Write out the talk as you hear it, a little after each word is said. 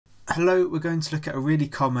Hello, we're going to look at a really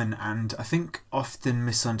common and I think often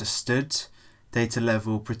misunderstood data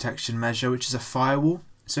level protection measure, which is a firewall.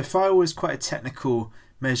 So firewall is quite a technical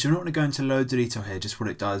measure. I'm not going to go into loads of detail here, just what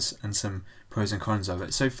it does and some pros and cons of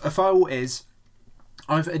it. So a firewall is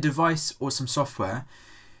either a device or some software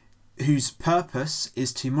whose purpose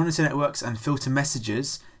is to monitor networks and filter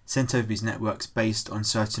messages sent over these networks based on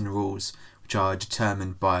certain rules which are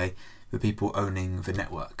determined by the people owning the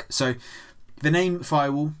network. So the name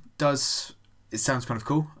firewall it sounds kind of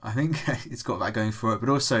cool, I think. It's got that going for it, but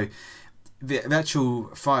also the actual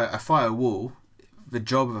firewall, the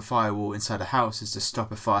job of a firewall inside a house is to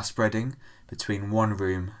stop a fire spreading between one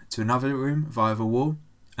room to another room via the wall,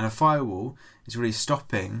 and a firewall is really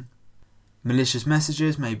stopping malicious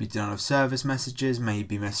messages, maybe denial of service messages,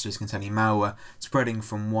 maybe messages containing malware, spreading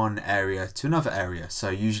from one area to another area,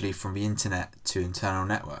 so usually from the internet to internal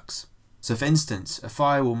networks. So for instance, a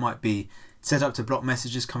firewall might be set up to block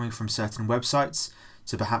messages coming from certain websites.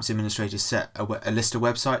 So perhaps the administrator set a list of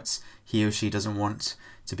websites he or she doesn't want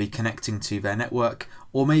to be connecting to their network,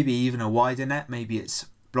 or maybe even a wider net. Maybe it's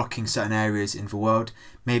blocking certain areas in the world.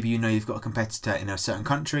 Maybe you know you've got a competitor in a certain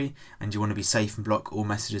country and you want to be safe and block all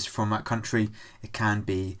messages from that country. It can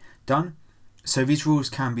be done. So these rules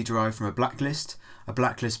can be derived from a blacklist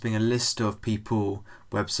being a list of people,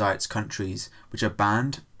 websites, countries which are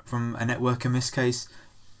banned from a network in this case.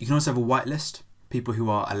 You can also have a whitelist, people who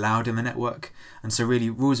are allowed in the network, and so really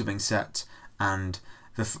rules are being set and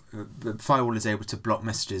the firewall is able to block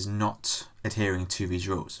messages not adhering to these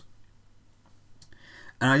rules.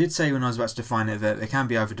 And I did say when I was about to define it that it can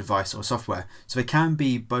be either device or software. So it can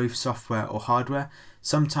be both software or hardware,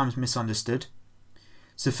 sometimes misunderstood.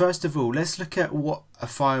 So first of all, let's look at what a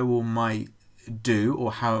firewall might do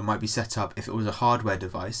or how it might be set up if it was a hardware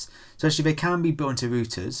device. So actually they can be built into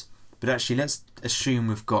routers, but actually let's assume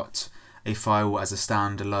we've got a firewall as a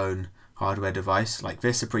standalone hardware device like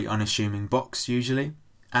this, a pretty unassuming box usually.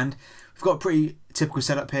 And we've got a pretty typical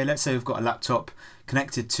setup here. Let's say we've got a laptop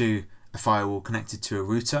connected to a firewall connected to a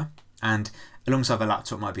router, and alongside the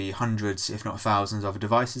laptop might be hundreds if not thousands of other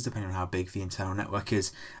devices depending on how big the internal network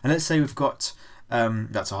is. And let's say we've got,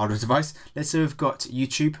 that's a hardware device, let's say we've got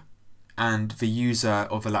YouTube and the user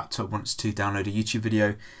of the laptop wants to download a YouTube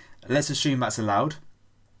video. Let's assume that's allowed.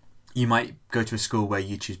 You might go to a school where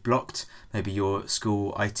YouTube's blocked. Maybe your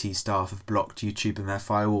school IT staff have blocked YouTube in their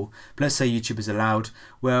firewall. But let's say YouTube is allowed.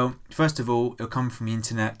 Well, first of all, it'll come from the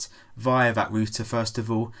internet via that router first of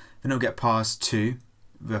all. Then it'll get passed to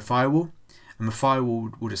the firewall. And the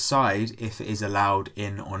firewall will decide if it is allowed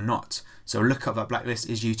in or not. So it'll look up that blacklist.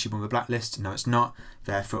 Is YouTube on the blacklist? No, it's not.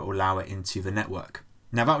 Therefore, it will allow it into the network.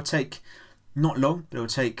 Now that will take not long, but it will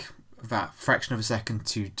take that fraction of a second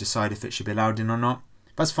to decide if it should be allowed in or not.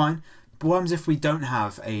 That's fine, but what happens if we don't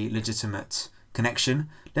have a legitimate connection?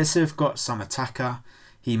 Let's say we've got some attacker,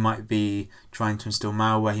 he might be trying to install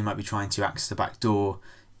malware, he might be trying to access the back door,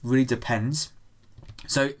 really depends.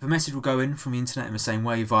 So the message will go in from the internet in the same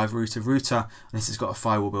way via the router, unless it's got a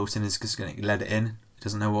firewall built in, it's just going to let it in, it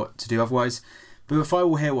doesn't know what to do otherwise. But the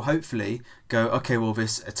firewall here will hopefully go, okay, well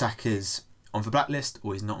this attack is on the blacklist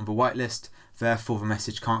or he's not on the whitelist, therefore the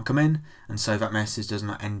message can't come in, and so that message does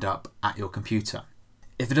not end up at your computer.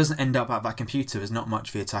 If it doesn't end up at that computer, there's not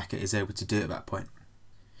much the attacker is able to do at that point.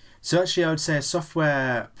 So actually I would say a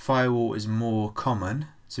software firewall is more common.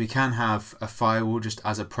 So we can have a firewall just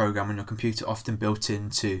as a program on your computer, often built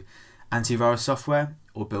into antivirus software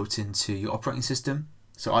or built into your operating system.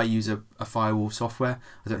 So I use a firewall software,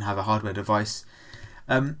 I don't have a hardware device.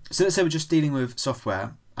 So let's say we're just dealing with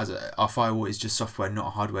software, our firewall is just software, not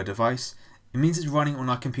a hardware device. It means it's running on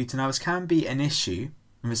our computer. Now this can be an issue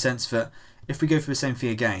in the sense that if we go for the same thing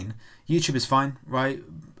again, YouTube is fine, right?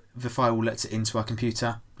 The firewall lets it into our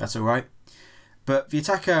computer, that's alright. But the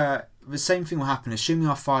attacker, the same thing will happen, assuming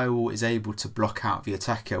our firewall is able to block out the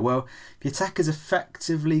attacker. Well, the attacker's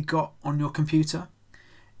effectively got on your computer.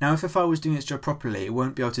 Now, if the firewall is doing its job properly, it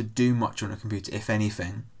won't be able to do much on a computer, if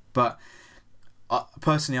anything. But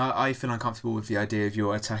personally, I feel uncomfortable with the idea of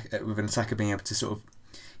with an attacker being able to sort of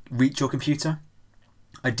reach your computer.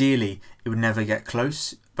 Ideally, it would never get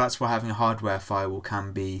close. That's why having a hardware firewall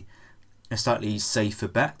can be a slightly safer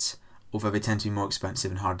bet, although they tend to be more expensive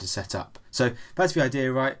and harder to set up. So that's the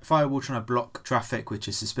idea, right? Firewall trying to block traffic which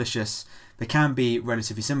is suspicious. They can be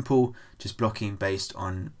relatively simple, just blocking based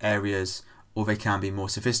on areas, or they can be more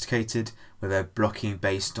sophisticated, where they're blocking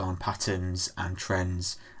based on patterns and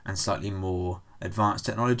trends and slightly more advanced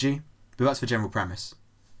technology. But that's the general premise.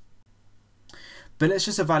 But let's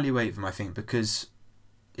just evaluate them, I think, because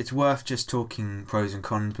it's worth just talking pros and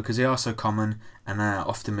cons because they are so common and are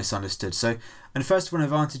often misunderstood. So, and first of all, an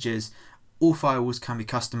advantage is all firewalls can be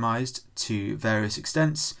customized to various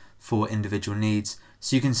extents for individual needs,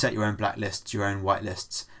 so you can set your own blacklists, your own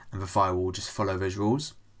whitelists, and the firewall will just follow those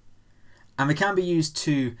rules. And they can be used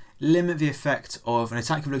to limit the effect of an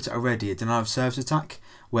attack we've looked at already, a denial of service attack,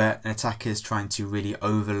 where an attacker is trying to really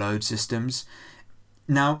overload systems.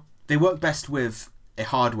 Now, they work best with a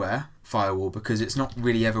hardware firewall because it's not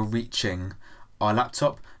really ever reaching our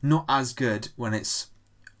laptop. Not as good when it's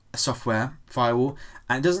a software firewall,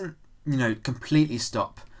 and it doesn't, completely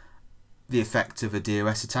stop the effect of a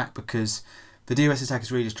DOS attack, because the DOS attack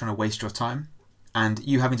is really just trying to waste your time, and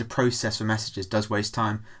you having to process the messages does waste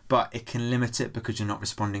time, but it can limit it because you're not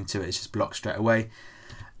responding to it. It's just blocked straight away.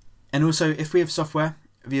 And also, if we have software,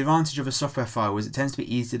 the advantage of a software firewall is it tends to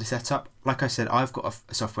be easy to set up. Like I said, I've got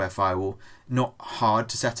a software firewall, not hard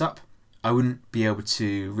to set up. I wouldn't be able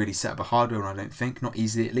to really set up a hardware one, I don't think, not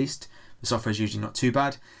easily at least. The software is usually not too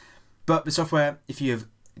bad. But the software, if you have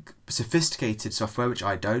sophisticated software, which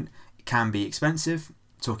I don't, it can be expensive,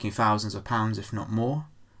 talking thousands of pounds if not more.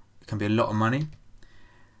 It can be a lot of money.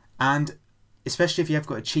 And especially if you have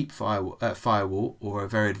got a cheap firewall or a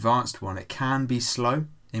very advanced one, it can be slow.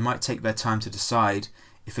 They might take their time to decide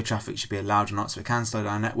if the traffic should be allowed or not, so it can slow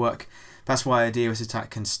down a network. That's why a DOS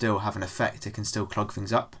attack can still have an effect. It can still clog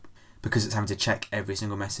things up because it's having to check every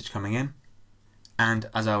single message coming in. And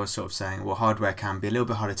as I was sort of saying, well, hardware can be a little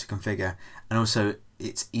bit harder to configure, and also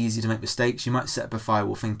it's easy to make mistakes. You might set up a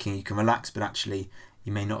firewall thinking you can relax, but actually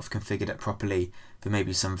you may not have configured it properly. There may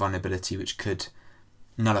be some vulnerability which could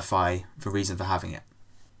nullify the reason for having it.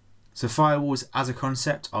 So firewalls as a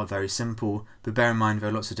concept are very simple, but bear in mind there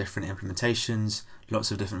are lots of different implementations,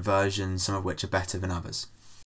 lots of different versions, some of which are better than others.